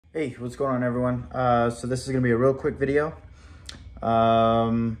Hey, what's going on, everyone? So this is gonna be a real quick video.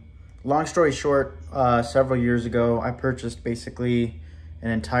 Long story short, several years ago, I purchased basically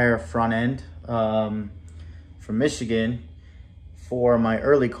an entire front end from Michigan for my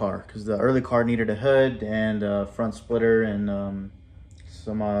early car, because the early car needed a hood and a front splitter and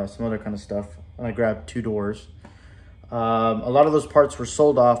some other kind of stuff. And I grabbed 2 doors. A lot of those parts were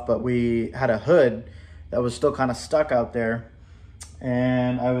sold off, but we had a hood that was still kind of stuck out there.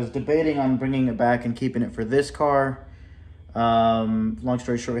 And I was debating on bringing it back and keeping it for this car. Long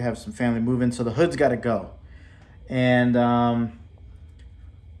story short, we have some family moving, so the hood's got to go. And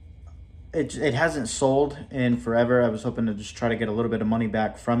it hasn't sold in forever. I was hoping to just try to get a little bit of money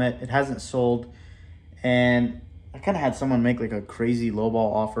back from it. It hasn't sold, and I kind of had someone make like a crazy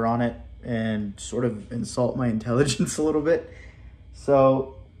lowball offer on it and sort of insult my intelligence a little bit.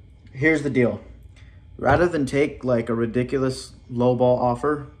 So here's the deal. Rather than take like a ridiculous lowball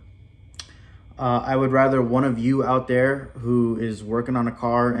offer, I would rather one of you out there who is working on a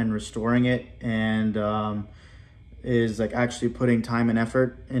car and restoring it and is like actually putting time and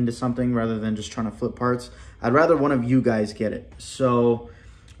effort into something rather than just trying to flip parts, I'd rather one of you guys get it. So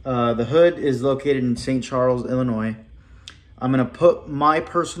the hood is located in St. Charles, Illinois. I'm gonna put my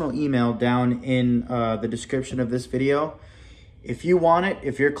personal email down in the description of this video. If you want it,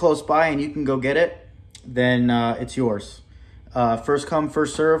 if you're close by and you can go get it, then it's yours. First come,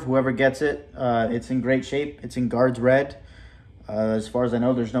 first serve, whoever gets it. It's in great shape. It's in guards red. As far as I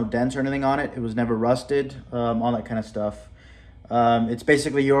know, there's no dents or anything on it. It was never rusted, all that kind of stuff. It's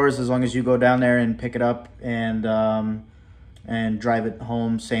basically yours as long as you go down there and pick it up and drive it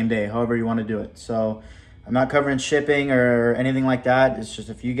home same day, however you want to do it. So I'm not covering shipping or anything like that. It's just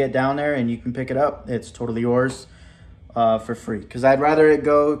if you get down there and you can pick it up, it's totally yours for free. Because I'd rather it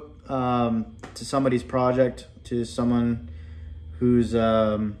go to somebody's project, to someone who's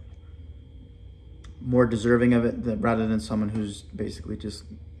more deserving of it rather than someone who's basically just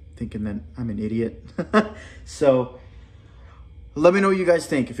thinking that I'm an idiot. So let me know what you guys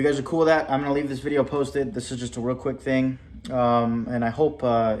think. If you guys are cool with that, I'm gonna leave this video posted. This is just a real quick thing, and I hope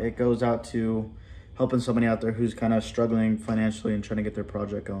it goes out to helping somebody out there who's kind of struggling financially and trying to get their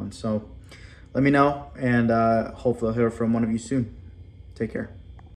project going. So let me know, and hopefully I'll hear from one of you soon. Take care.